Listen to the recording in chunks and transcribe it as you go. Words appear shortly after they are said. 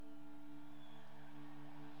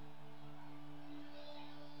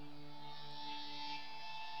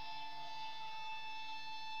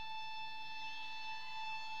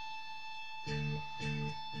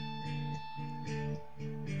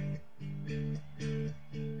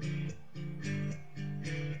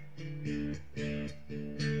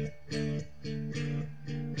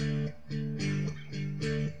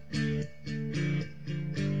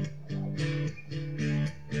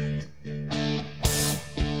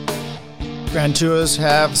Grand Tours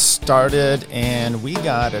have started, and we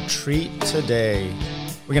got a treat today.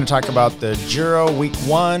 We're going to talk about the Giro Week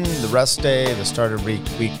 1, the rest day, the start of Week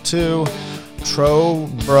 2.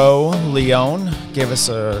 Bro Leon gave us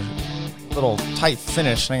a little tight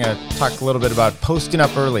finish. I'm going to talk a little bit about posting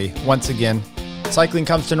up early once again. Cycling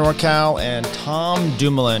comes to NorCal, and Tom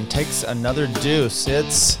Dumoulin takes another deuce.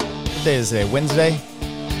 What day is today? Wednesday?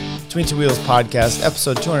 Between Two Wheels podcast,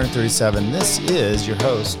 episode 237. This is your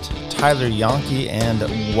host, Tyler Yonke, and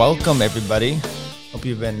welcome everybody. Hope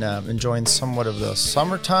you've been enjoying somewhat of the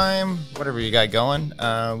summertime, whatever you got going.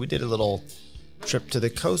 We did a little trip to the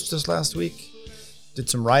coast this last week. Did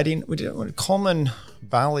some riding. We did Coleman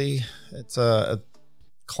Valley. It's a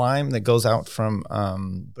climb that goes out from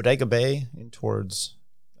Bodega Bay in towards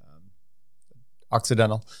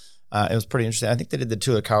Occidental. It was pretty interesting. I think they did the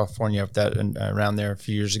Tour of California up that around there a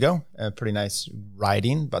few years ago. Pretty nice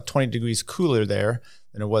riding. About 20 degrees cooler there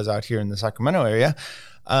than it was out here in the Sacramento area.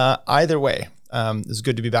 Either way, it's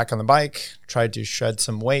good to be back on the bike. Tried to shed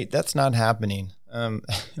some weight. That's not happening.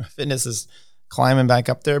 Fitness is climbing back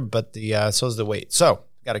up there, but so is the weight. So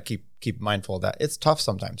got to keep mindful of that. It's tough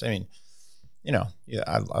sometimes. I mean,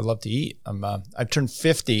 I love to eat. I turned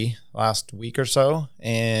 50 last week or so,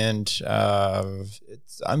 and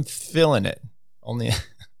I'm feeling it.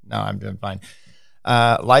 No, I'm doing fine.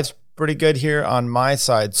 Life's pretty good here on my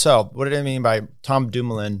side. So what did I mean by Tom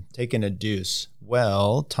Dumoulin taking a deuce?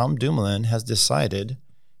 Well, Tom Dumoulin has decided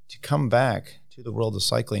to come back to the world of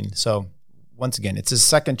cycling. So once again, it's his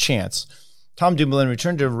second chance. Tom Dumoulin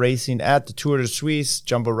returned to racing at the Tour de Suisse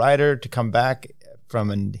Jumbo Rider to come back from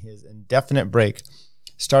his indefinite break.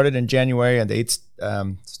 Started in January and the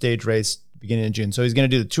 8th stage race beginning in June. So he's going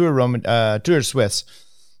to do the Tour de Suisse.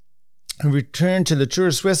 He returned to the Tour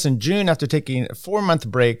de Suisse in June after taking a 4-month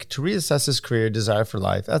break to reassess his career, desire for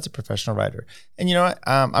life as a professional rider. And you know what?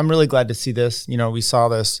 I'm really glad to see this. We saw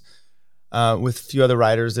this with a few other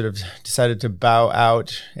riders that have decided to bow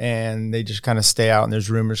out and they just kind of stay out, and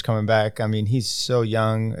there's rumors coming back. I mean, he's so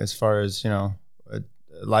young as far as, a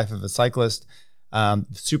life of a cyclist.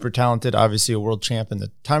 Super talented, obviously a world champ in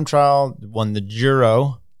the time trial, won the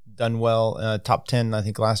Giro, done well, top 10, I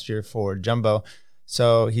think, last year for Jumbo.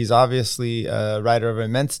 So he's obviously a rider of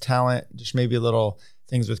immense talent. Just maybe a little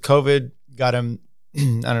things with COVID got him,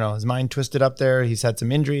 his mind twisted up there. He's had some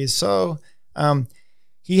injuries. So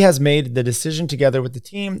he has made the decision together with the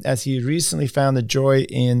team as he recently found the joy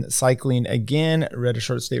in cycling again. I read a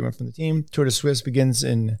short statement from the team. Tour de Suisse begins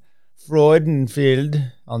in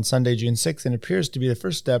Freudenfeld on Sunday, June 6th, and appears to be the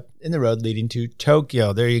first step in the road leading to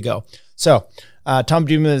Tokyo. There you go. So Tom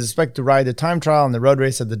Dumoulin is expected to ride the time trial and the road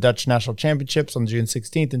race at the Dutch National Championships on June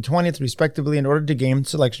 16th and 20th, respectively, in order to gain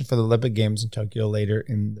selection for the Olympic Games in Tokyo later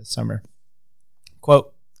in the summer.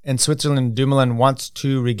 Quote, in Switzerland, Dumoulin wants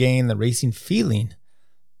to regain the racing feeling.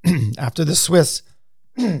 After the Swiss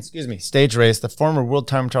stage race, the former world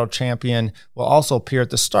time trial champion will also appear at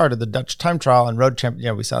the start of the Dutch time trial and road champion.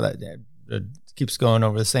 Yeah, we saw that. It keeps going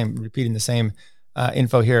over repeating the same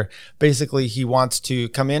info here. Basically, he wants to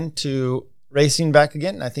come into racing back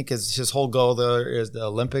again. I think his whole goal there is the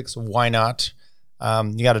Olympics. Why not?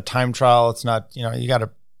 You got a time trial. It's not, you got to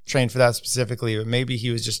train for that specifically, but maybe he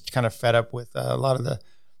was just kind of fed up with a lot of the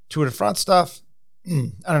Tour de France stuff.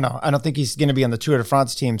 I don't know. I don't think he's going to be on the Tour de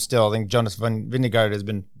France team still. I think Jonas Vingegaard has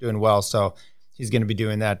been doing well, so he's going to be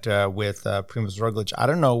doing that with Primož Roglič. I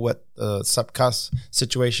don't know what the Sepp Kuss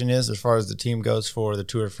situation is as far as the team goes for the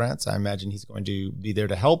Tour de France. I imagine he's going to be there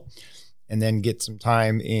to help and then get some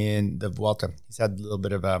time in the Vuelta. He's had a little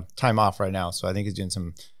bit of a time off right now, so I think he's doing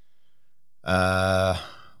some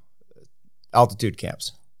altitude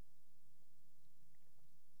camps.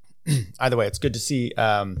 Either way, it's good to see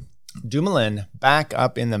Dumoulin back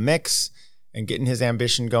up in the mix and getting his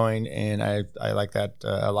ambition going, and I like that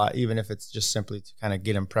a lot, even if it's just simply to kind of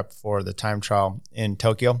get him prepped for the time trial in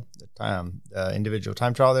Tokyo, the individual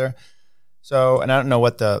time trial there. So, and I don't know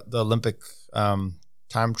what the Olympic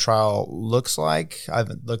time trial looks like. I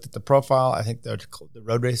haven't looked at the profile. I think the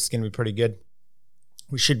road race is going to be pretty good.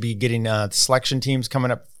 We should be getting selection teams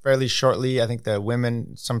coming up fairly shortly. I think the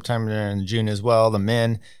women sometime in June as well, the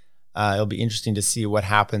men. It'll be interesting to see what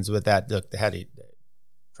happens with that. Look, they had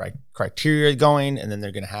criteria going, and then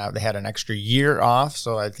they had an extra year off.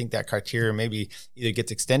 So I think that criteria maybe either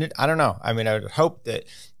gets extended. I don't know. I mean, I would hope that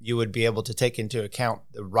you would be able to take into account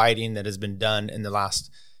the riding that has been done in the last,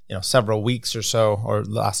 several weeks or so, or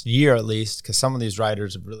last year at least, because some of these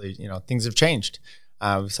riders have really, things have changed.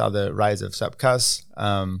 We saw the rise of Sepp Kuss.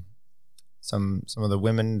 Some of the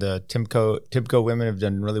women, the Timco women have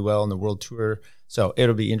done really well in the World Tour. So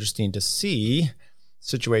it'll be interesting to see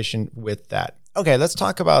situation with that. Okay, let's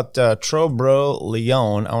talk about Trobro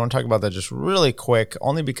Leon. I want to talk about that just really quick,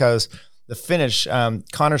 only because the finish,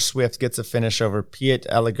 Connor Swift gets a finish over Piet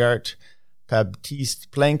Allegart, Baptiste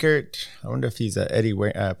Plankert. I wonder if he's Eddie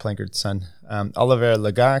Plankert's son. Oliver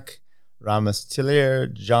Lagac, Ramos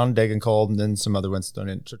Tillier, John Degenkolb, and then some other ones thrown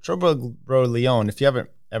in. So Trobro Leon, if you haven't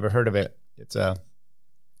ever heard of it, it's a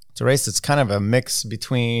race that's kind of a mix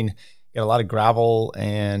between, got a lot of gravel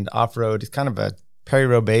and off-road. It's kind of a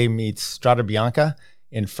Paris-Roubaix meets Strada Bianca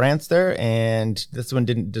in France there, and this one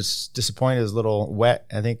didn't disappoint. It was a little wet,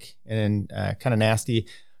 I think, and kind of nasty.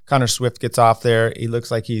 Connor Swift gets off there. He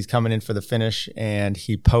looks like he's coming in for the finish, and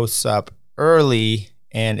he posts up early,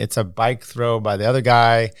 and it's a bike throw by the other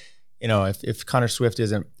guy. You know, if Connor Swift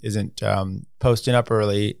isn't posting up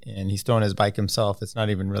early and he's throwing his bike himself, it's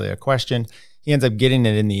not even really a question. He ends up getting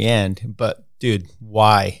it in the end. But dude,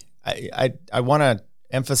 why? I want to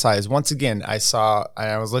emphasize once again. I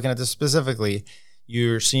was looking at this specifically.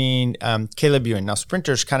 You're seeing Caleb Ewan. Now,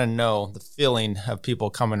 sprinters kind of know the feeling of people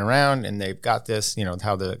coming around, and they've got this, you know,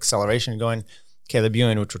 how the acceleration going. Caleb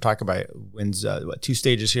Ewan, which we'll talk about, wins 2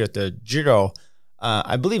 stages here at the Giro.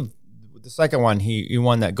 I believe the second one, he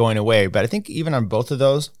won that going away. But I think even on both of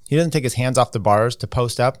those, he doesn't take his hands off the bars to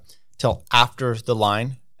post up till after the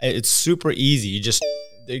line. It's super easy.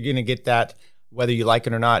 They're going to get that whether you like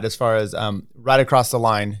it or not, as far as right across the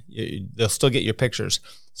line, they'll still get your pictures.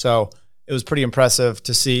 So it was pretty impressive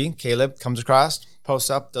to see. Caleb comes across, posts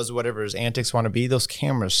up, does whatever his antics want to be. Those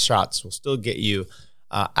camera shots will still get you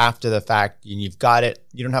after the fact, and you've got it.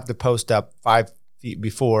 You don't have to post up 5 feet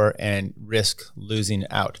before and risk losing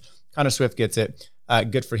out. Connor Swift gets it.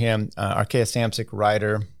 Good for him. Arkea Samsic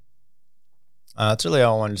rider. That's really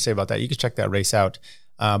all I wanted to say about that. You can check that race out.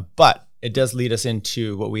 But it does lead us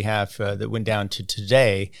into what we have that went down to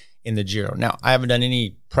today in the Giro. Now, I haven't done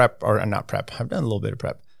any prep, or not prep. I've done a little bit of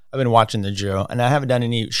prep. I've been watching the Giro, and I haven't done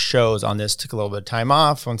any shows on this. Took a little bit of time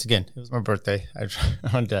off. Once again, it was my birthday. I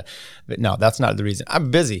wanted to, but no, that's not the reason.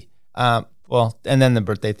 I'm busy. Well, and then the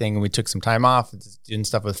birthday thing, and we took some time off, doing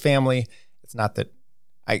stuff with family. It's not that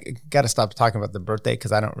I got to stop talking about the birthday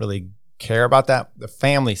because I don't really care about that. The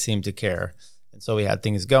family seemed to care. And so we had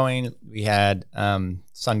things going. We had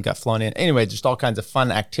son got flown in. Anyway, just all kinds of fun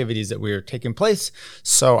activities that were taking place.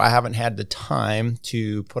 So I haven't had the time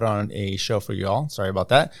to put on a show for you all. Sorry about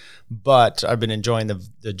that. But I've been enjoying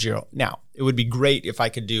the Giro. Now, it would be great if I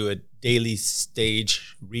could do a daily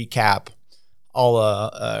stage recap,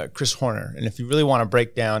 all Chris Horner. And if you really want to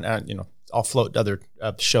break down, I'll float other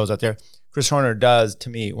shows out there. Chris Horner does, to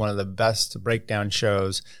me, one of the best breakdown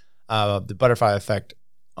shows, the Butterfly Effect,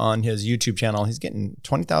 on his YouTube channel. He's getting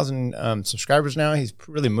 20,000 subscribers now. He's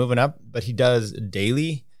really moving up, but he does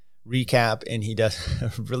daily recap, and he does a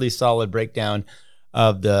really solid breakdown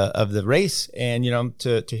of the race. And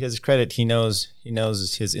to his credit, he knows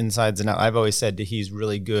his insides and outs. I've always said that he's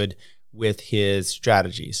really good with his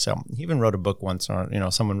strategy. So he even wrote a book once, or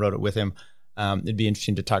someone wrote it with him. It'd be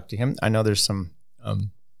interesting to talk to him. I know there's some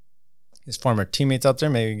his former teammates out there.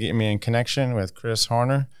 Maybe get me in connection with Chris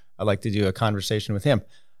Horner. I'd like to do a conversation with him.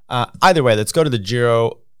 Either way, let's go to the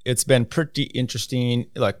Giro. It's been pretty interesting.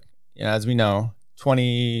 Look, as we know,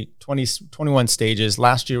 21 stages.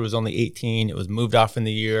 Last year was only 18. It was moved off in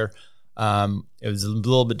the year. It was a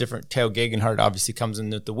little bit different. Theo Gegenhardt obviously comes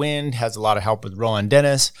in with the wind, has a lot of help with Rowan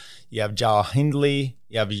Dennis. You have Jai Hindley.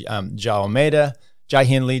 You have Jai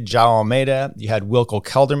Hindley, Jao Almeida. You had Wilco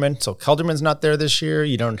Kelderman. So Kelderman's not there this year.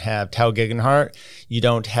 You don't have Theo Gegenhardt. You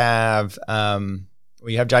don't have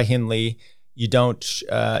you have Jai Hindley. You don't.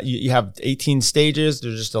 You have 18 stages.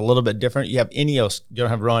 They're just a little bit different. You have Ineos. You don't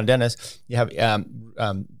have Rowan Dennis. You have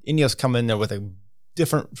Ineos come in there with a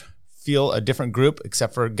different feel, a different group,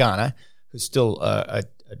 except for Ghana, who's still a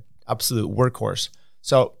absolute workhorse.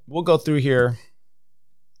 So we'll go through here,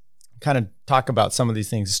 kind of talk about some of these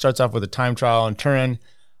things. It starts off with a time trial in Turin.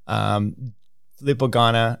 Filippo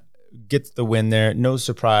Ganna gets the win there. No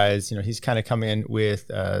surprise. He's kind of come in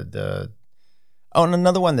with and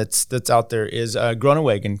another one that's out there is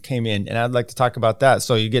Groenewegen came in, and I'd like to talk about that.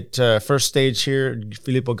 So you get first stage here.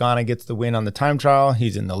 Filippo Ganna gets the win on the time trial.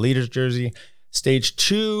 He's in the leader's jersey. Stage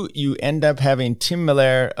 2, you end up having Tim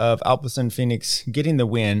Miller of Alpecin Phoenix getting the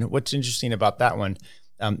win. What's interesting about that one,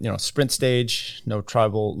 sprint stage, no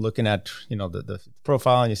trouble looking at, the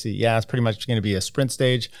profile, and you see, it's pretty much going to be a sprint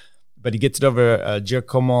stage. But he gets it over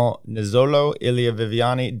Giacomo Nizzolo, Ilya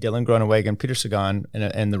Viviani, Dylan Groenewegen, Peter Sagan,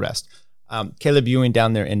 and the rest. Caleb Ewing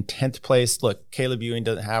down there in 10th place. Look, Caleb Ewing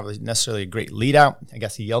doesn't have necessarily a great lead out. I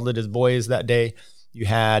guess he yelled at his boys that day. You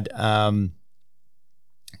had,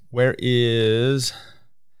 where is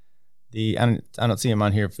I don't see him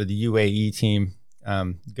on here for the UAE team,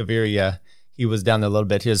 Gaviria. he was down there a little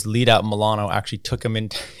bit. His lead out Milano actually took him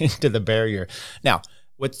into the barrier. Now,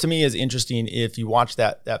 what to me is interesting, if you watch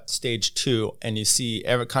that stage 2 and you see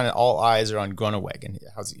kind of all eyes are on Groenewegen.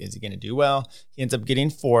 Is he going to do well? He ends up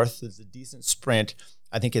getting 4th. It's a decent sprint.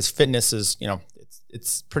 I think his fitness is,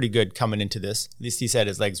 it's pretty good coming into this. At least he said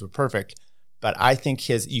his legs were perfect. But I think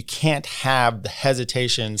you can't have the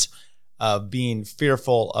hesitations of being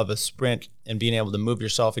fearful of a sprint and being able to move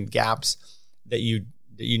yourself in gaps that you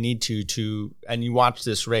need to. And you watch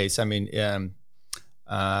this race. I mean,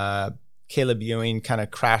 Caleb Ewing kind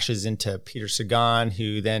of crashes into Peter Sagan,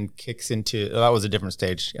 who then kicks into, that was a different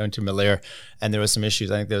stage, into Miller, and there was some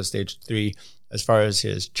issues. I think that was stage 3 as far as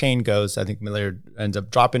his chain goes. I think Miller ends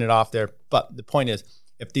up dropping it off there. But the point is,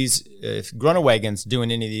 if Groenewegen's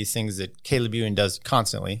doing any of these things that Caleb Ewing does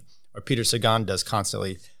constantly, or Peter Sagan does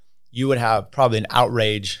constantly, you would have probably an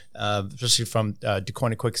outrage, especially from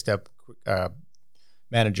DeCoinna Quick-Step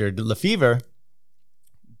manager Lefevre,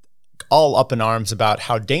 all up in arms about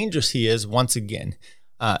how dangerous he is once again.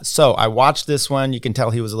 So I watched this one. You can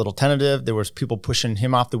tell he was a little tentative. There was people pushing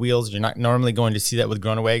him off the wheels. You're not normally going to see that with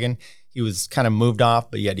Groenewegen. He was kind of moved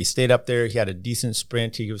off, but yet he stayed up there. He had a decent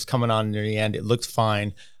sprint. He was coming on near the end. It looked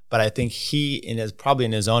fine. But I think probably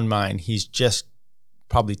in his own mind, he's just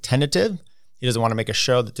probably tentative. He doesn't want to make a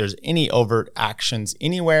show that there's any overt actions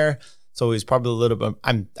anywhere. So he's probably a little bit,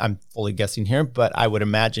 I'm fully guessing here, but I would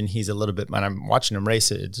imagine he's a little bit, when I'm watching him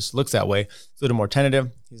race it just looks that way. It's a little more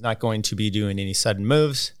tentative. He's not going to be doing any sudden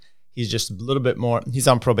moves. He's just a little bit more, he's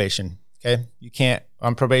on probation. Okay.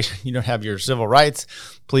 On probation, you don't have your civil rights.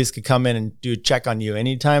 Police could come in and do a check on you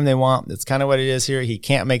anytime they want. That's kind of what it is here. He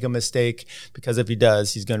can't make a mistake, because if he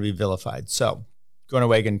does, he's going to be vilified. So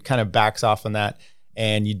Groenewegen kind of backs off on that,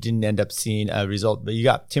 and you didn't end up seeing a result. But you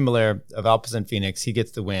got Tim Miller of Alpecin Phoenix. He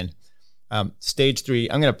gets the win. Stage 3,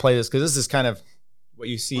 I'm going to play this because this is kind of what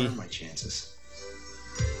you see. What are my chances?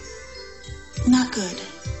 Not good.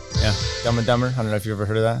 Yeah, Dumb and Dumber. I don't know if you ever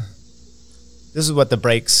heard of that. This is what the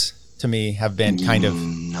breaks to me have been kind of.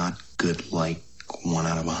 Not good, like 1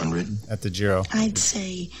 out of 100? At the Giro. I'd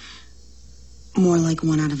say more like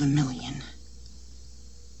 1 out of 1,000,000.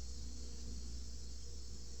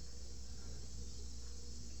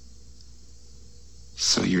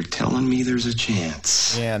 So you're telling me there's a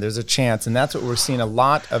chance? Yeah, there's a chance. And that's what we're seeing, a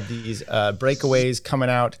lot of these breakaways coming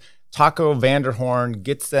out. Taco van der Hoorn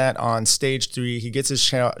gets that on stage 3. He gets his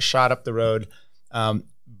shot up the road.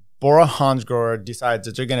 Bora Hansgrohe decides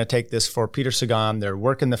that they're going to take this for Peter Sagan. They're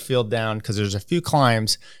working the field down because there's a few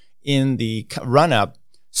climbs in the run-up.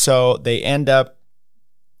 So they end up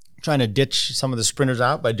trying to ditch some of the sprinters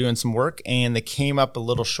out by doing some work, and they came up a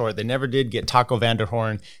little short. They never did get Taco van der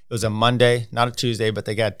Hoorn. It was a Monday, not a Tuesday, but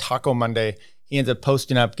they got Taco Monday. He ends up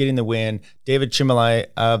posting up, getting the win. David Chimolai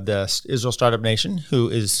of the Israel Startup Nation, who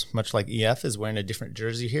is much like EF, is wearing a different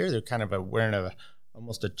jersey here. They're kind of wearing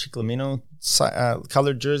almost a Chiclamino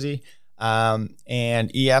colored jersey.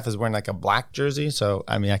 And EF is wearing like a black jersey. So,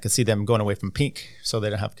 I mean, I could see them going away from pink so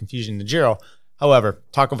they don't have confusion in the Giro. However,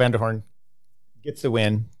 Taco van der Hoorn gets the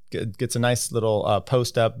win. Gets a nice little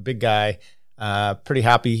post up, big guy, pretty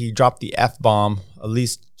happy. He dropped the F-bomb at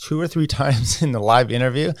least 2 or 3 times in the live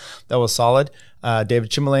interview. That was solid. David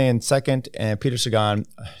Chimolai in second, and Peter Sagan,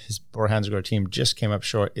 his Bora Hansgrohe team, just came up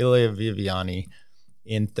short. Ilya Viviani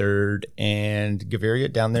in third, and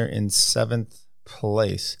Gaviria down there in 7th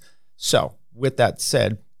place. So with that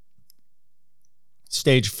said,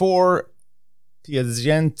 stage 4,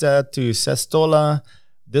 Piacenza to Sestola.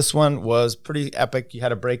 This one was pretty epic. You had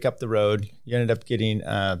to break up the road. You ended up getting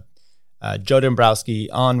Joe Dombrowski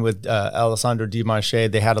on with Alessandro Di Marche.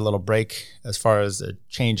 They had a little break as far as a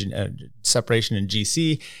change in separation in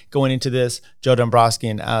GC. Going into this, Joe Dombrowski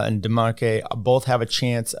and Di Marche both have a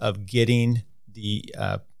chance of getting the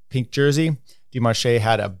pink jersey. Di Marche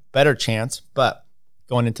had a better chance, but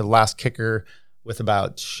going into the last kicker with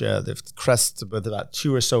about the crest with about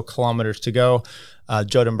 2 or so kilometers to go,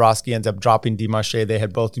 Joe Dombrowski ends up dropping Di Marche. They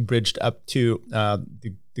had both bridged up to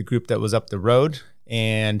the group that was up the road,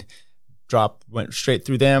 and went straight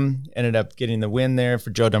through them, ended up getting the win there for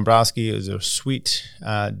Joe Dombrowski. It was a sweet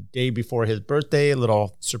day before his birthday, a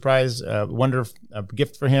little surprise,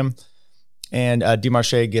 gift for him. And Di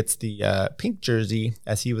Marche gets the pink jersey,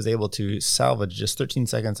 as he was able to salvage just 13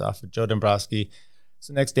 seconds off of Joe Dombrowski.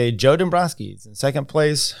 So next day, Joe Dombrowski is in second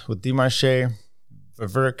place with Di Marche,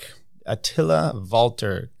 Verwerk, Attila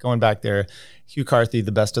Valter going back there. Hugh Carthy,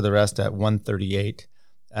 the best of the rest, at 138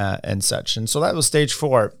 and such. And so that was stage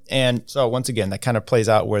 4. And so once again, that kind of plays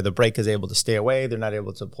out where the break is able to stay away. They're not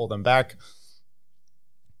able to pull them back.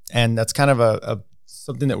 And that's kind of a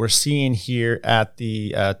something that we're seeing here at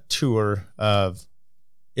the Tour of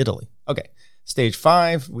Italy. Okay, Stage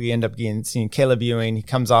 5, we end up seeing Caleb Ewing. He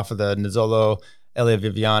comes off of the Nizzolo, Elia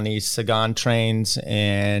Viviani, Sagan trains,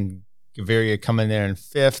 and Gaviria coming there in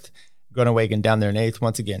 5th. Groenewegen down there in 8th.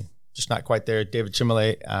 Once again, just not quite there. David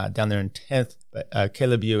Chimele down there in 10th. But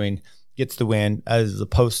Caleb Ewing gets the win as the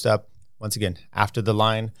post up, once again, after the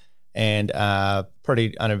line. And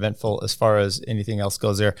pretty uneventful as far as anything else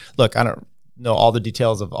goes there. Look, I don't know all the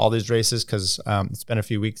details of all these races because it's been a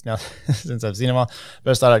few weeks now since I've seen them all.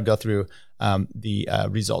 But I just thought I'd go through the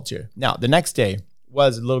results here. Now, the next day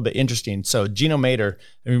was a little bit interesting. So Gino Mader,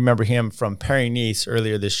 I remember him from Paris-Nice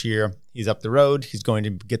earlier this year. He's up the road. He's going to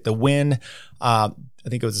get the win. I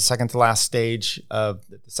think it was the second to last stage of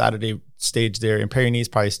the Saturday stage there in Paris-Nice,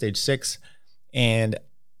 probably stage 6. And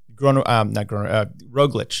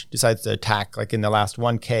Roglic decides to attack like in the last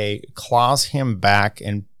 1K, claws him back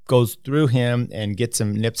and goes through him and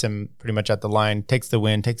nips him pretty much at the line, takes the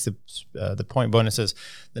win, takes the point bonuses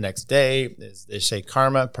the next day. As they say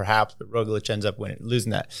karma, perhaps, but Roglic ends up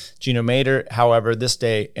losing that. Gino Mader, however, this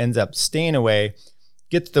day ends up staying away,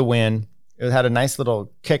 gets the win. It had a nice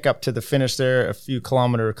little kick up to the finish there, a few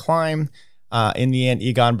kilometer climb. In the end,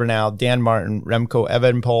 Egan Bernal, Dan Martin, Remco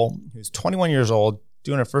Evenepoel, who's 21 years old,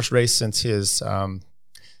 doing a first race since his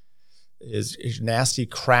nasty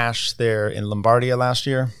crash there in Lombardia last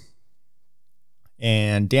year.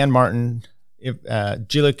 And Dan Martin,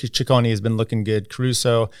 Gila Ciccone has been looking good,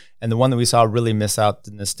 Caruso, and the one that we saw really miss out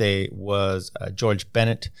in this day was George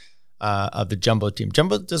Bennett of the Jumbo team.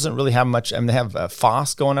 Jumbo doesn't really have much. I mean, they have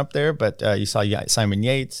Foss going up there, but you saw Simon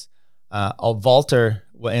Yates. Walter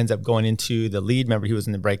ends up going into the lead. Remember, he was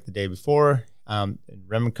in the break the day before.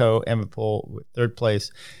 Remco Evenepoel with 3rd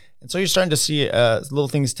place. And so you're starting to see little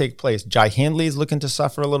things take place. Jai Hindley is looking to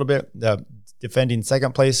suffer a little bit, defending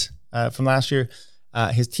 2nd place from last year.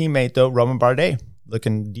 His teammate, though, Romain Bardet,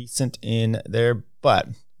 looking decent in there. But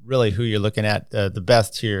really who you're looking at the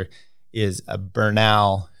best here is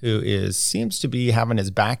Bernal, who seems to be having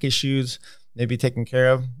his back issues maybe taken care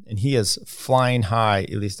of. And he is flying high,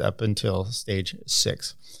 at least up until stage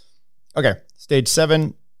 6. Okay, stage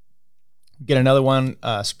 7. Get another one,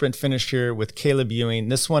 sprint finish here with Caleb Ewing.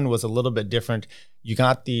 This one was a little bit different. You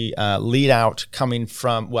got the lead out coming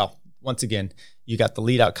from, once again, you got the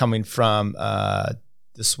lead out coming from,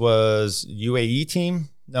 this was UAE team.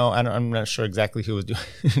 No, I'm not sure exactly who was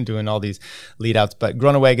doing all these lead outs, but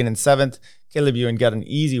Groenewegen in 7th. Caleb Ewing got an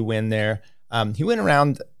easy win there. He went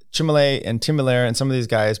around Chimele and Timelaire and some of these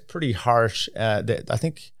guys pretty harsh. I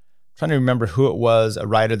think, I'm trying to remember who it was, a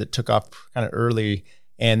rider that took off kind of early,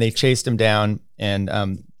 and they chased him down, and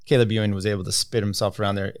Caleb Ewing was able to spit himself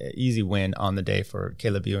around there. Easy win on the day for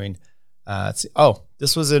Caleb Ewing.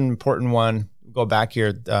 This was an important one. We'll go back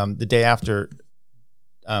here. The day after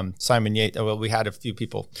Simon Yates, we had a few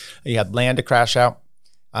people. You had Landa crash out.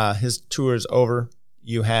 His tour's over.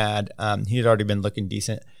 You had, he had already been looking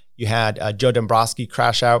decent. You had Joe Dombrowski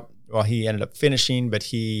crash out. Well, he ended up finishing, but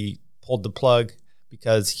he pulled the plug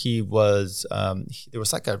because he was, there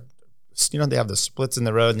was like they have the splits in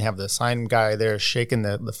the road and they have the sign guy there shaking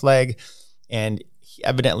the flag. And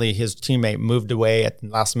evidently his teammate moved away at the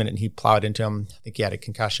last minute and he plowed into him. I think he had a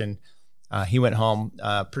concussion. He went home.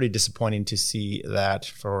 Pretty disappointing to see that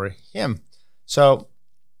for him. So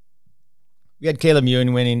we had Caleb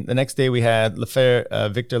Ewing winning. The next day we had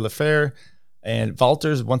Victor Lefebvre and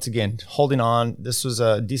Valters once again holding on. This was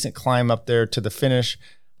a decent climb up there to the finish.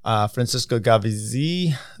 Francisco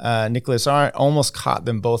Gavizzi, Nicholas Arndt almost caught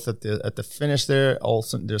them both at the finish there.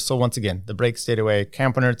 So once again, the break stayed away.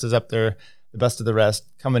 Kampenertz is up there, the best of the rest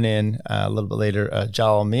coming in a little bit later.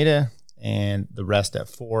 Jal Almeida and the rest at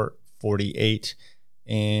 4:48.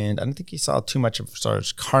 And I don't think he saw too much of as far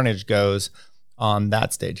as carnage goes on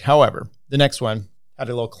that stage. However, the next one had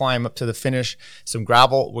a little climb up to the finish, some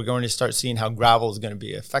gravel. We're going to start seeing how gravel is going to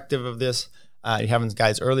be effective of this. You're having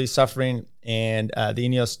guys early suffering, and the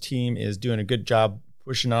Ineos team is doing a good job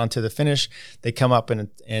pushing on to the finish. They come up, and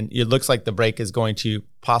it looks like the break is going to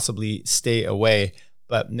possibly stay away.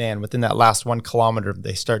 But, man, within that last 1 kilometer,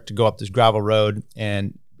 they start to go up this gravel road,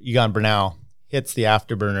 and Egan Bernal hits the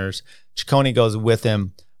afterburners. Ciccone goes with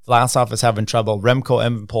him. Vlasov is having trouble. Remco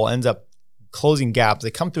Evenepoel ends up closing gaps.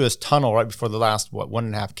 They come through his tunnel right before the last,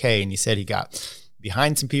 1.5K, and he said he got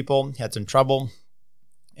behind some people, had some trouble.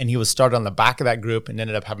 And he was started on the back of that group and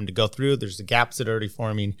ended up having to go through. There's the gaps that are already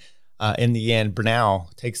forming. In the end, Bernal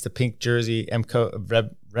takes the pink jersey.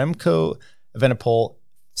 Remco Evenepoel,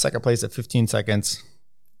 2nd place at 15 seconds.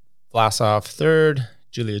 Vlasov, 3rd.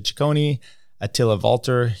 Giulio Ciccone, Attila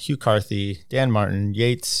Valter, Hugh Carthy, Dan Martin,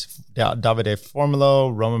 Yates, Davide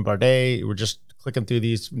Formulo, Romain Bardet. We're just clicking through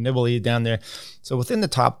these nibbly down there. So within the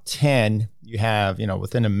top 10, you have,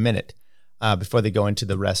 within a minute, before they go into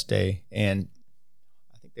the rest day. And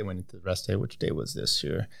I think they went into the rest day. Which day was this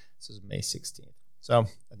year? This is May 16th. So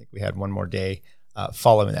I think we had one more day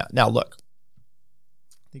following that. Now, look,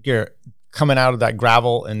 I think you're coming out of that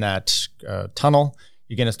gravel in that tunnel.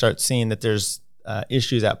 You're going to start seeing that there's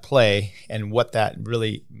issues at play and what that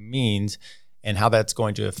really means and how that's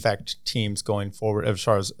going to affect teams going forward, as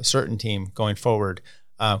far as a certain team going forward,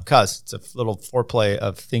 because it's a little foreplay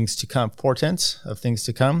of things to come, portents of things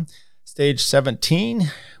to come. Stage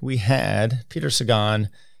 17, we had Peter Sagan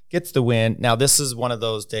gets the win. Now, this is one of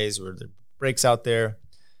those days where the breaks out there.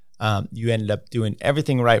 You ended up doing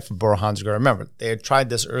everything right for Bora Hansgrohe. Remember, they had tried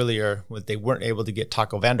this earlier when they weren't able to get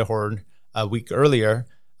Taco van der Hoorn a week earlier.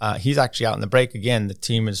 He's actually out in the break again. The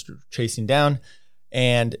team is chasing down,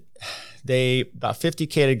 and they about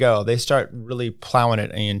 50K to go. They start really plowing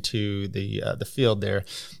it into the field there. I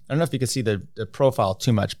don't know if you can see the profile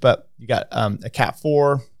too much, but you got a Cat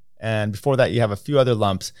 4, and before that you have a few other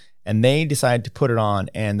lumps, and they decide to put it on,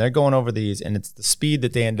 and they're going over these, and it's the speed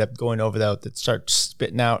that they end up going over that starts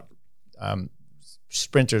spitting out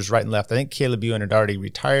sprinters right and left. I think Caleb Ewan had already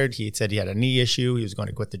retired. He said he had a knee issue. He was going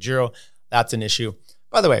to quit the Giro. That's an issue.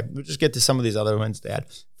 By the way, we'll just get to some of these other ones they had.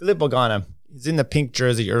 Filippo Ganna, he's in the pink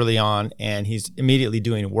jersey early on, and he's immediately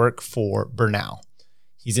doing work for Bernal.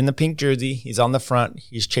 He's in the pink jersey. He's on the front.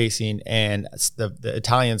 He's chasing, and the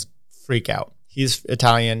Italians freak out. He's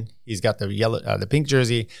Italian. He's got the yellow, the pink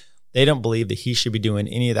jersey. They don't believe that he should be doing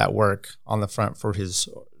any of that work on the front for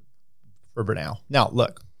Bernal. Now,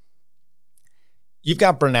 look, you've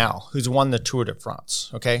got Bernal, who's won the Tour de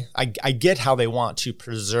France. Okay, I get how they want to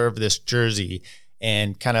preserve this jersey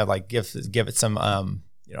and kind of like give it some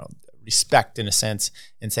respect in a sense,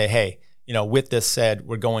 and say, hey, with this said,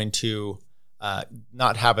 we're going to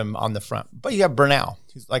not have him on the front. But you have Bernal,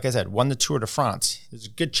 who's, like I said, won the Tour de France. There's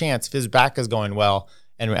a good chance if his back is going well,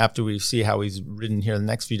 and after we see how he's ridden here in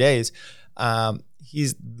the next few days,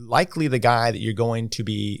 he's likely the guy that you're going to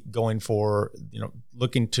be going for,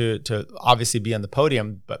 looking to obviously be on the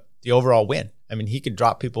podium, but the overall win. I mean, he could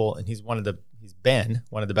drop people, and he's been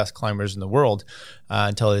one of the best climbers in the world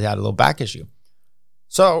until he had a little back issue.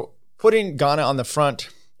 So putting Ganna on the front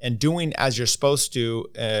and doing as you're supposed to,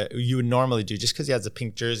 you would normally do, just because he has a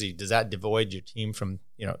pink jersey, does that devoid your team from,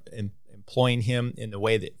 employing him in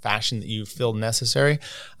the fashion that you feel necessary?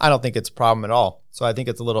 I don't think it's a problem at all. So I think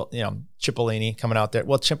it's a little, Cipollini coming out there.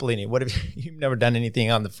 Well, Cipollini, what if you've never done anything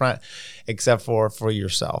on the front except for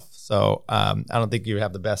yourself? So I don't think you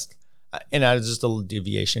have the best. And that is just a little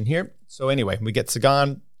deviation here. So anyway, we get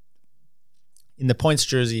Sagan in the points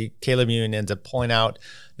jersey. Caleb Ewan ends up pulling out.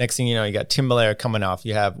 Next thing you know, you got Tim Belair coming off.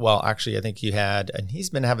 You have, I think you had, and he's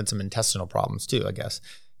been having some intestinal problems too, I guess.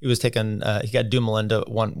 He was taking, he got Dumoulin to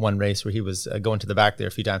one race where he was going to the back there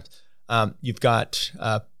a few times. You've got,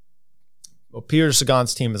 Peter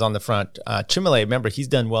Sagan's team is on the front. Chimele, remember, he's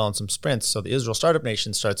done well in some sprints. So the Israel Startup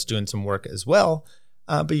Nation starts doing some work as well.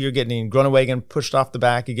 But you're getting Groenewegen pushed off the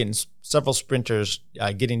back. You're getting several sprinters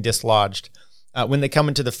getting dislodged. When they come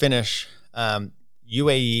into the finish,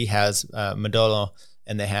 UAE has Modolo,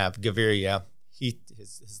 and they have Gaviria.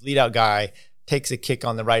 His lead-out guy takes a kick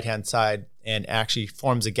on the right-hand side and actually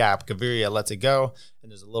forms a gap. Gaviria lets it go,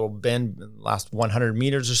 and there's a little bend in the last 100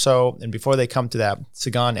 meters or so. And before they come to that,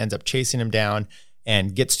 Sagan ends up chasing him down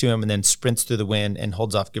and gets to him and then sprints through the wind and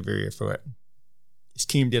holds off Gaviria for it. His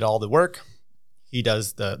team did all the work. He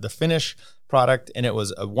does the finish product, and it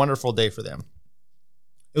was a wonderful day for them.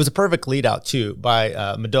 It was a perfect lead out too by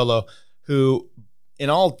Modolo, who in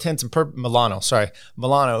all intents and purposes,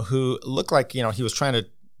 Milano, who looked like, he was trying to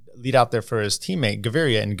lead out there for his teammate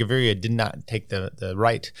Gaviria, and Gaviria did not take the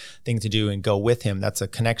right thing to do and go with him. That's a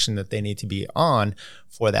connection that they need to be on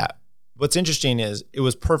for that. What's interesting is it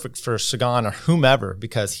was perfect for Sagan or whomever,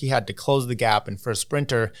 because he had to close the gap, and for a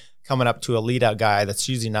sprinter coming up to a lead out guy, that's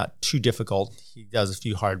usually not too difficult. He does a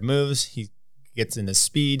few hard moves, he gets in his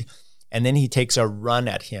speed, and then he takes a run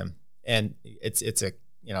at him, and it's a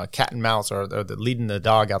cat and mouse, or the leading the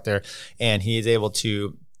dog out there, and he is able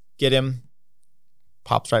to get him,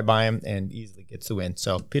 pops right by him, and easily gets the win.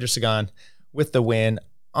 So Peter Sagan with the win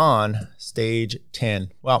on stage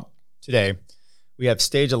 10. Well, today we have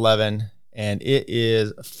stage 11, and it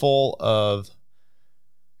is full of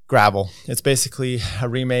gravel. It's basically a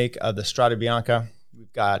remake of the Strada Bianca.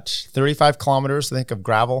 We've got 35 kilometers, I think, of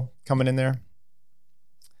gravel coming in there.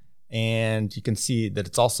 And you can see that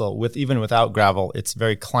it's also, even without gravel, it's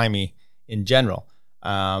very climby in general.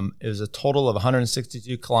 It was a total of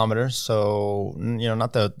 162 kilometers, so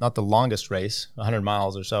not the longest race, 100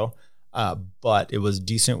 miles or so, but it was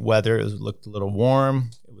decent weather. It looked a little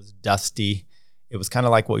warm. It was dusty, It was kind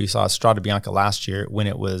of like what you saw at Strada Bianca last year when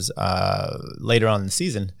it was later on in the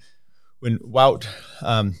season when Wout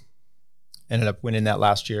ended up winning that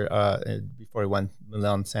last year before he won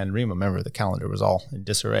Milan-San Remo. Remember, the calendar was all in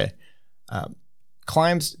disarray.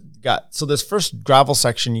 Climbs so this first gravel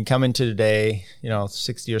section you come into today,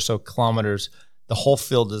 60 or so kilometers, the whole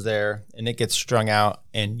field is there and it gets strung out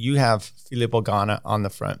and you have Filippo Ganna on the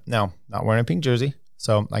front. Now, not wearing a pink jersey,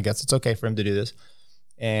 so I guess it's okay for him to do this.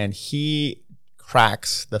 And he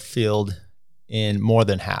cracks the field in more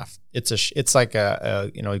than half. It's like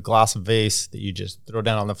a glass vase that you just throw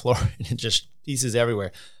down on the floor and it just pieces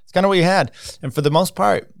everywhere. It's kind of what you had. And for the most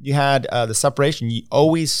part, you had the separation. You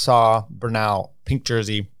always saw Bernal, pink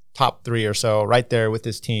jersey, top 3 or so, right there with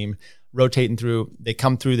his team, rotating through. They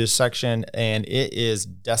come through this section and it is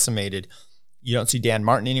decimated. You don't see Dan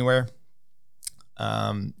Martin anywhere.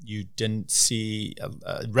 You didn't see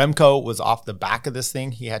Remco was off the back of this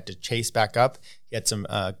thing. He had to chase back up. He had some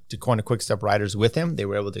Dakota Quick-Step riders with him. They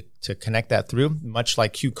were able to connect that through, much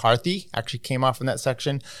like Hugh Carthy actually came off in that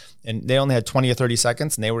section. And they only had 20 or 30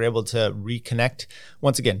 seconds, and they were able to reconnect.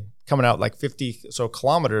 Once again, coming out like 50 or so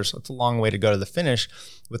kilometers, it's a long way to go to the finish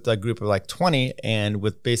with a group of like 20 and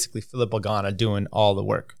with basically Filippo Ganna doing all the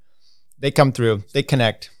work. They come through, they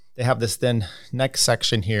connect. They have this then next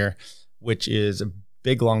section here, which is a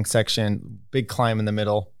big, long section, big climb in the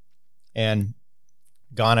middle, and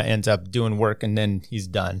Ganna ends up doing work, and then he's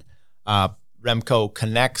done. Remco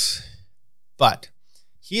connects, but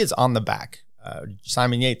he is on the back.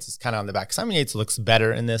 Simon Yates is kind of on the back. Simon Yates looks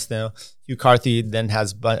better in this, though. Hugh Carthy then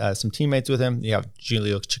has some teammates with him. You have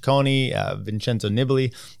Giulio Ciccone, Vincenzo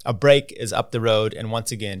Nibali. A break is up the road, and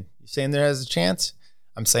once again, you saying there has a chance?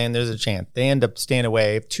 I'm saying there's a chance. They end up staying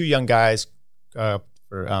away. 2 young guys for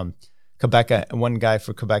Quebeca, and 1 guy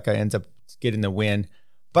for Quebeca ends up getting the win.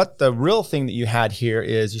 But the real thing that you had here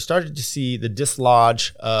is you started to see the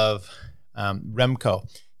dislodge of Remco.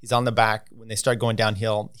 He's on the back. When they start going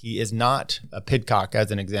downhill, he is not a Pidcock, as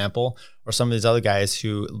an example, or some of these other guys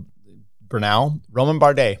who, Bernal, Romain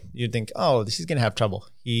Bardet, you'd think, oh, this is going to have trouble.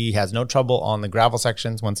 He has no trouble on the gravel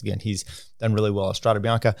sections. Once again, he's done really well at Strada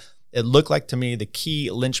Bianca. It looked like to me the key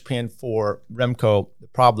linchpin for Remco, the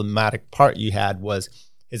problematic part you had was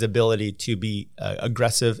his ability to be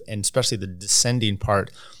aggressive, and especially the descending part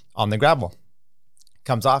on the gravel.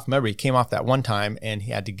 Comes off, remember, he came off that one time and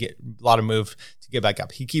he had to get a lot of move to get back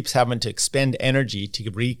up. He keeps having to expend energy to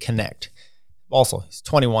reconnect. Also, he's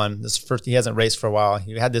 21. This is first, he hasn't raced for a while.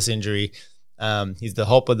 He had this injury. He's the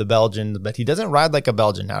hope of the Belgians, but he doesn't ride like a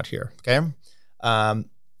Belgian out here, okay?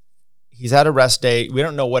 He's had a rest day. We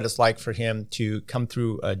don't know what it's like for him to come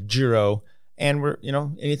through a Giro, and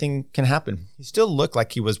anything can happen. He still looked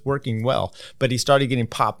like he was working well, but he started getting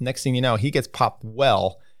popped. Next thing you know, he gets popped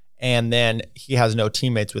well, and then he has no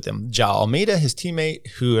teammates with him. João Almeida, his teammate,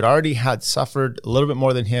 who had already had suffered a little bit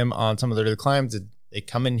more than him on some of the other climbs, they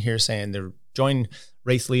come in here saying they're joining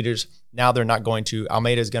race leaders. Now they're not going to.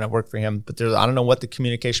 Almeida is going to work for him, but I don't know what the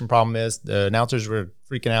communication problem is. The announcers were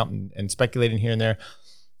freaking out and speculating here and there.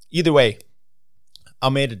 Either way,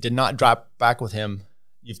 Almeida did not drop back with him.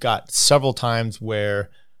 You've got several times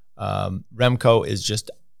where Remco is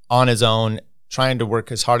just on his own, trying to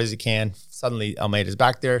work as hard as he can. Suddenly, Almeida's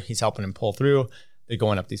back there. He's helping him pull through. They're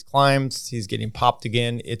going up these climbs. He's getting popped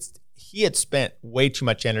again. He had spent way too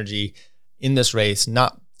much energy in this race,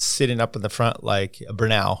 not sitting up in the front like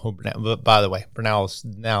Bernal. Who, by the way, Bernal's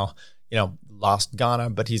now lost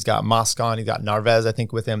Ganna, but he's got Moscon. He's got Narvaez, I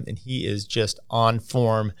think, with him, and he is just on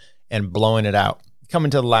form and blowing it out.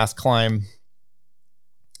 Coming to the last climb,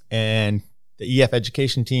 and the EF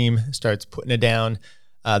education team starts putting it down.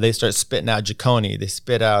 They start spitting out Ciccone. They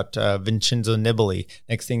spit out Vincenzo Nibali.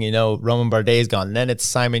 Next thing you know, Romain Bardet is gone. Then it's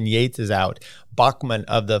Simon Yates is out. Bachmann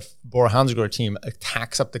of the Bora Hansgrohe team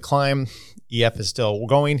attacks up the climb. EF is still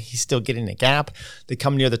going. He's still getting a gap. They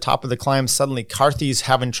come near the top of the climb. Suddenly, Carthy's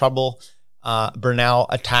having trouble. Bernal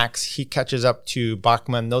attacks. He catches up to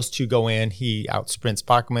Bachmann. Those two go in. He outsprints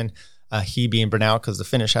Bachmann. He being Bernal, because the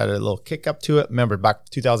finish had a little kick up to it. Remember, back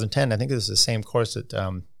 2010, I think this is the same course that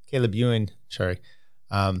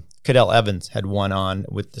Cadel Evans had won on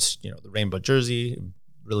with this, the rainbow jersey,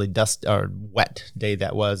 really wet day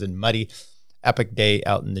that was, and muddy, epic day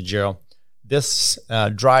out in the Giro. This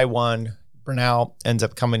dry one, Bernal ends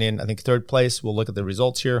up coming in, I think, 3rd place. We'll look at the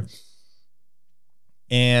results here.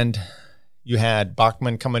 And you had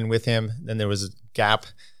Bachmann coming with him. Then there was a gap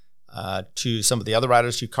to some of the other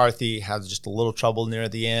riders. Hugh Carthy has just a little trouble near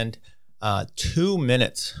the end. 2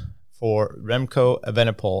 minutes for Remco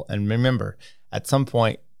Evenepoel. And remember, at some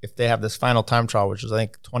point, if they have this final time trial, which is I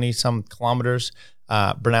think 20-some kilometers,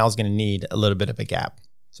 Bernal's going to need a little bit of a gap.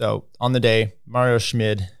 So on the day, Mario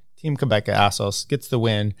Schmid, Team Quebec Assos, gets the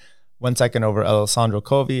win. 1 second over Alessandro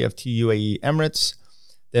Covi of TUAE Emirates.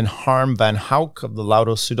 Then Harm van Houk of the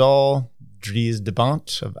Lotto Soudal, Dries de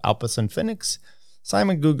Bont of Alpecin Phoenix,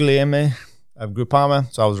 Simon Guglielmi of Groupama.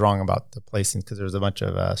 So I was wrong about the placing because there was a bunch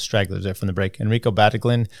of stragglers there from the break. Enrico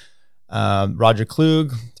Battaglin, Roger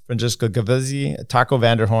Klug, Francisco Gavizzi, Taco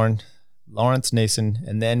Vanderhorn, Lawrence Nason,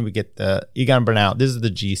 and then we get the Egan Bernal. This is the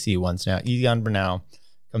GC ones now. Egan Bernal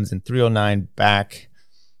comes in 309 back.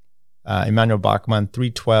 Emmanuel Bachmann,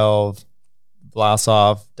 312.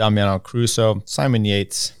 Vlasov, Damiano Caruso, Simon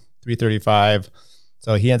Yates, 335.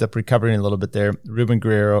 So he ends up recovering a little bit there. Ruben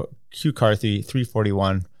Guerrero, Hugh Carthy,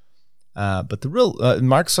 341. But the real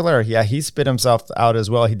Mark Soler, yeah, he spit himself out as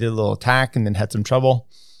well. He did a little attack and then had some trouble.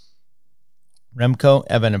 Remco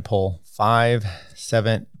Evenepoel,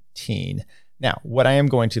 517. Now, what I am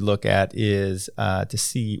going to look at is to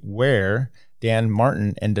see where Dan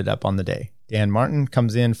Martin ended up on the day. Dan Martin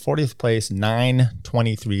comes in 40th place,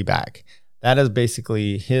 923 back. That is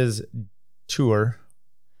basically his tour,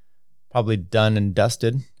 probably done and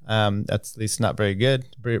dusted. That's at least not very good.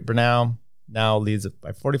 Bernal now leads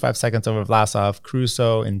by 45 seconds over Vlasov.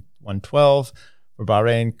 Caruso in 112 for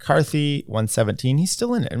Bahrain. Carthy 117. He's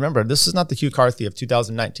still in it. And remember, this is not the Hugh Carthy of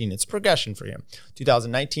 2019. It's progression for him.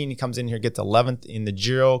 2019, he comes in here, gets 11th in the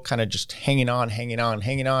Giro, kind of just hanging on,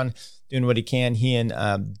 doing what he can. He and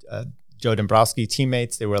Joe Dombrowski,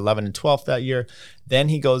 teammates, they were 11 and 12th that year. Then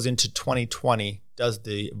he goes into 2020, does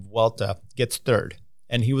the Vuelta, gets third.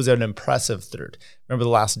 And he was an impressive third. Remember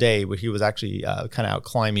the last day where he was actually kind of out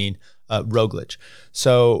climbing Roglic.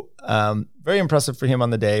 So very impressive for him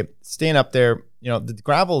on the day. Staying up there, the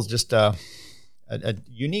gravel is just a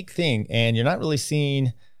unique thing. And you're not really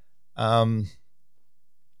seeing, you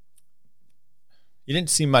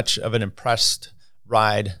didn't see much of an impressed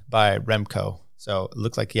ride by Remco. So it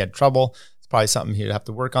looks like he had trouble. It's probably something he'd have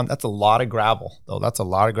to work on. That's a lot of gravel, though. That's a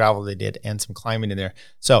lot of gravel they did and some climbing in there.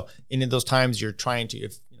 So in those times you're trying to,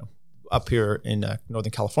 up here in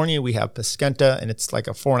Northern California, we have Pesquenta, and it's like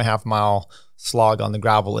a 4.5 mile slog on the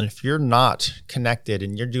gravel. And if you're not connected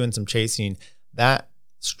and you're doing some chasing, that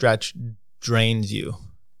stretch drains you.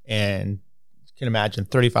 And you can imagine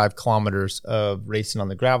 35 kilometers of racing on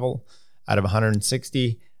the gravel out of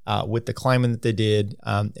 160. With the climbing that they did,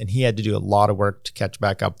 and he had to do a lot of work to catch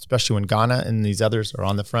back up, especially when Ghana and these others are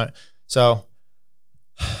on the front. So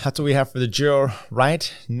that's what we have for the Giro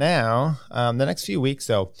right now. The next few weeks,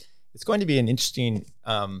 though, it's going to be an interesting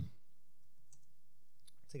take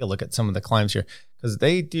a look at some of the climbs here, because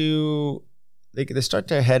they start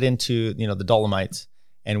to head into the Dolomites,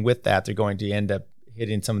 and with that, they're going to end up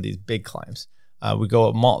hitting some of these big climbs. We go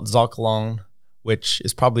up Mont Zocalon, which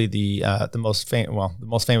is probably the most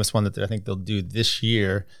famous one that I think they'll do this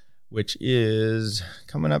year, which is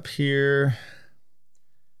coming up here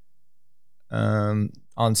on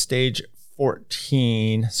stage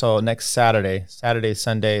 14. So next Sunday.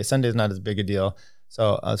 Sunday's not as big a deal.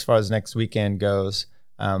 So as far as next weekend goes,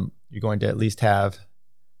 you're going to at least have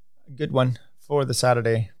a good one for the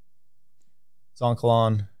Saturday.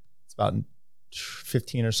 Zoncolon, it's about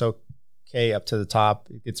 15 or so K up to the top.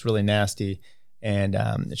 It gets really nasty. And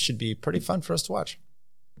it should be pretty fun for us to watch.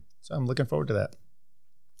 So I'm looking forward to that.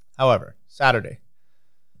 However, Saturday,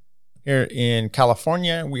 here in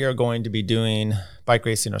California, we are going to be doing bike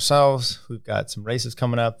racing ourselves. We've got some races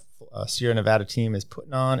coming up. Sierra Nevada team is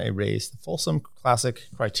putting on a race, the Folsom Classic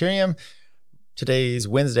Criterium. Today's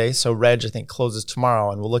Wednesday, so Reg, I think, closes tomorrow.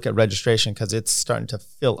 And we'll look at registration because it's starting to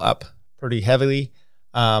fill up pretty heavily.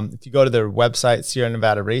 If you go to their website,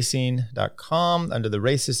 SierraNevadaRacing.com, under the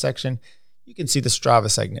races section, you can see the Strava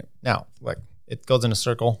segment. Now, it goes in a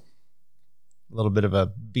circle, a little bit of a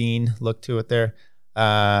bean look to it there.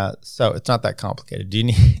 So it's not that complicated. Do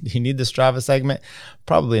you need the Strava segment?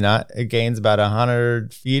 Probably not. It gains about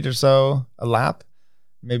 100 feet or so a lap.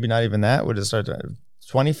 Maybe not even that. Would it start to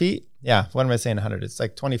 20 feet? Yeah. What am I saying? 100? It's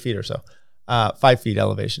like 20 feet or so. 5 feet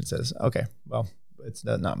elevation says. Okay. Well, it's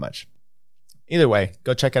not much. Either way,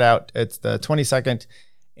 go check it out. It's the 22nd,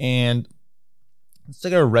 and let's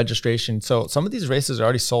look at our registration. So some of these races are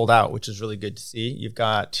already sold out, which is really good to see. You've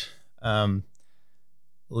got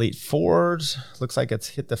Elite Fours. Looks like it's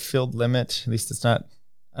hit the field limit. At least it's not.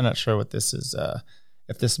 I'm not sure what this is.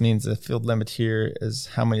 If this means the field limit here is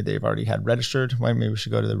how many they've already had registered. Well, maybe we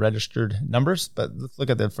should go to the registered numbers. But let's look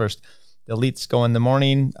at that first. The Elites go in the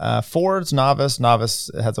morning. Fords, Novice. Novice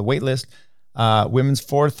has a wait list. Women's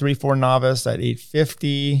 4-3-4 Novice at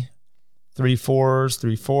 850.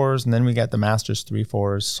 3-4s, and then we got the Masters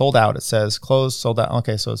 3-4s. Sold out, it says. Closed, sold out.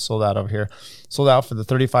 Okay, so it's sold out over here. Sold out for the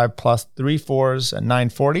 35 plus 3-4s at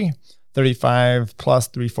 940. 35 plus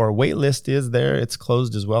 3-4 wait list is there. It's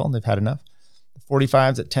closed as well. They've had enough. The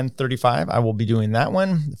 45s at 10:35. I will be doing that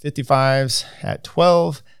one. The 55s at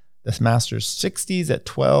 12. The Masters 60s at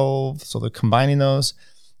 12. So they're combining those.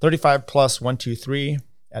 35 plus 1, 2, 3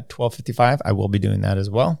 at 12:55. I will be doing that as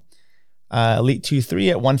well. Elite 2-3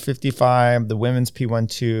 at 1:55. The women's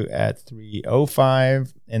P1-2 at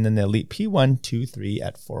 3:05. And then the Elite P1-2-3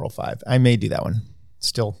 at 4:05. I may do that one.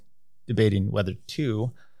 Still debating whether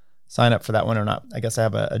to sign up for that one or not. I guess I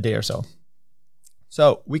have a day or so.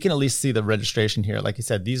 So we can at least see the registration here. Like you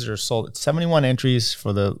said, these are sold at 71 entries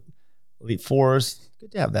for the Elite 4s.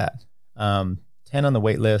 Good to have that. 10 on the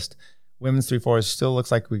wait list. Women's 3-4s still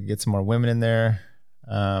looks like we could get some more women in there,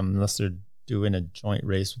 unless they're doing a joint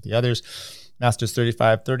race with the others. Masters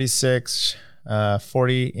 35, 36,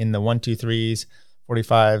 40 in the 1, 2, 3s,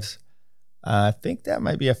 45s. I think that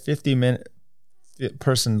might be a 50-minute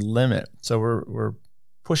person limit. So we're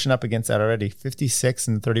pushing up against that already. 56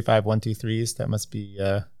 and 35 1, 2, 3s. That must be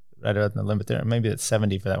right at the limit there. Maybe it's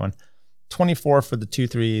 70 for that one. 24 for the 2,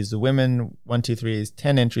 3s. The women 1, 2, 3s.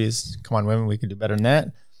 10 entries. Come on, women, we could do better than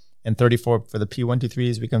that. And 34 for the P1, 2,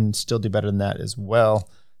 3s. We can still do better than that as well.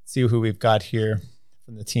 See who we've got here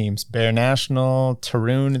from the teams. Bear National.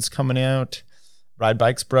 Tarun is coming out. Ride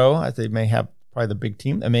Bikes Bro. I think they may have probably the big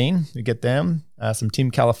team. Maine. We get them. Some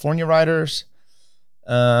Team California riders.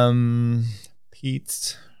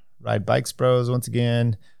 Pete's Ride Bikes Bros once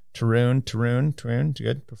again. Tarun,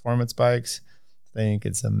 good. Performance Bikes. I think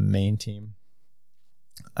it's a main team.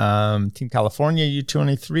 Team California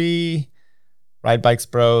U23. Ride Bikes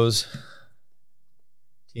Bros.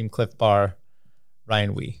 Team Cliff Bar.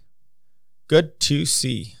 Ryan Wee. Good to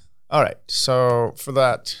see. All right. So for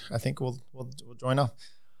that, I think we'll join up.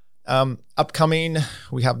 Upcoming,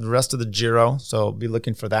 we have the rest of the Giro, so be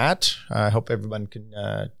looking for that. I hope everyone can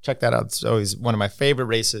check that out. It's always one of my favorite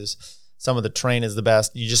races. Some of the terrain is the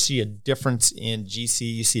best. You just see a difference in GC.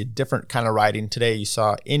 You see a different kind of riding. Today, you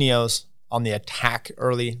saw Ineos on the attack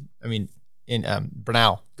early. I mean, in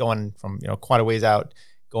Bernal going from quite a ways out,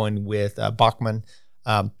 going with Bachmann,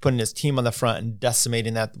 putting his team on the front and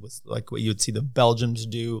decimating that was like what you would see the Belgians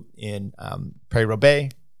do in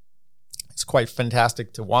Paris-Roubaix. It's quite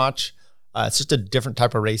fantastic to watch. It's just a different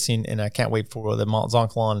type of racing, and I can't wait for the Mont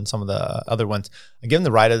Zoncolan and some of the other ones. I'm giving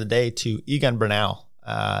the ride of the day to Egan Bernal.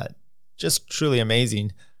 Just truly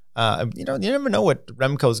amazing. You never know what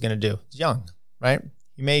Remco is going to do. He's young, right?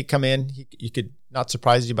 He may come in. He could not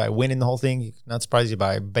surprise you by winning the whole thing. He could not surprise you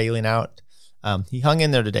by bailing out. He hung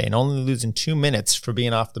in there today and only losing 2 minutes for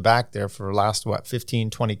being off the back there for the last, 15,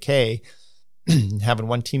 20K. Having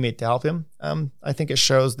one teammate to help him. I think it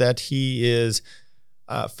shows that he is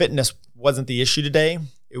fitness wasn't the issue today.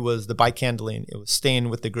 It was the bike handling. It was staying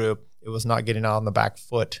with the group. It was not getting on the back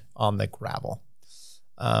foot on the gravel.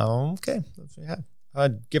 Okay, that's what we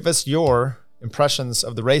have. Give us your impressions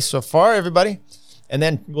of the race so far, everybody. And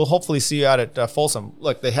then we'll hopefully see you out at Folsom.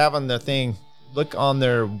 Look, they have on their thing, look on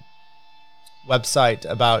their website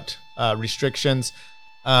about restrictions.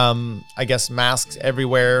 I guess masks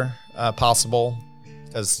everywhere possible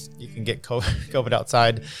because you can get COVID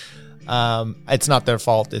outside. It's not their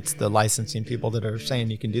fault. It's the licensing people that are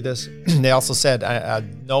saying you can do this. They also said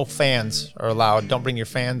no fans are allowed. Don't bring your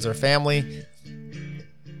fans or family.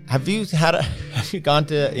 Have you gone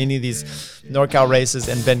to any of these NorCal races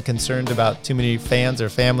and been concerned about too many fans or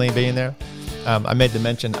family being there? I made the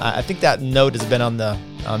mention. I think that note has been on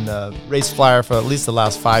the race flyer for at least the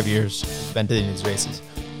last 5 years. I've been to these races.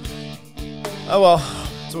 Oh well,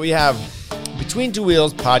 that's what we have. Between Two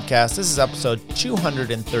Wheels podcast. This is episode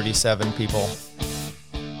 237, people.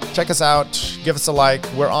 Check us out. Give us a like.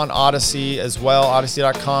 We're on Odyssey as well,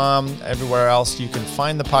 odyssey.com. Everywhere else you can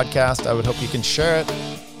find the podcast. I would hope you can share it.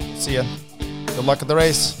 See ya. Good luck at the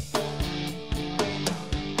race.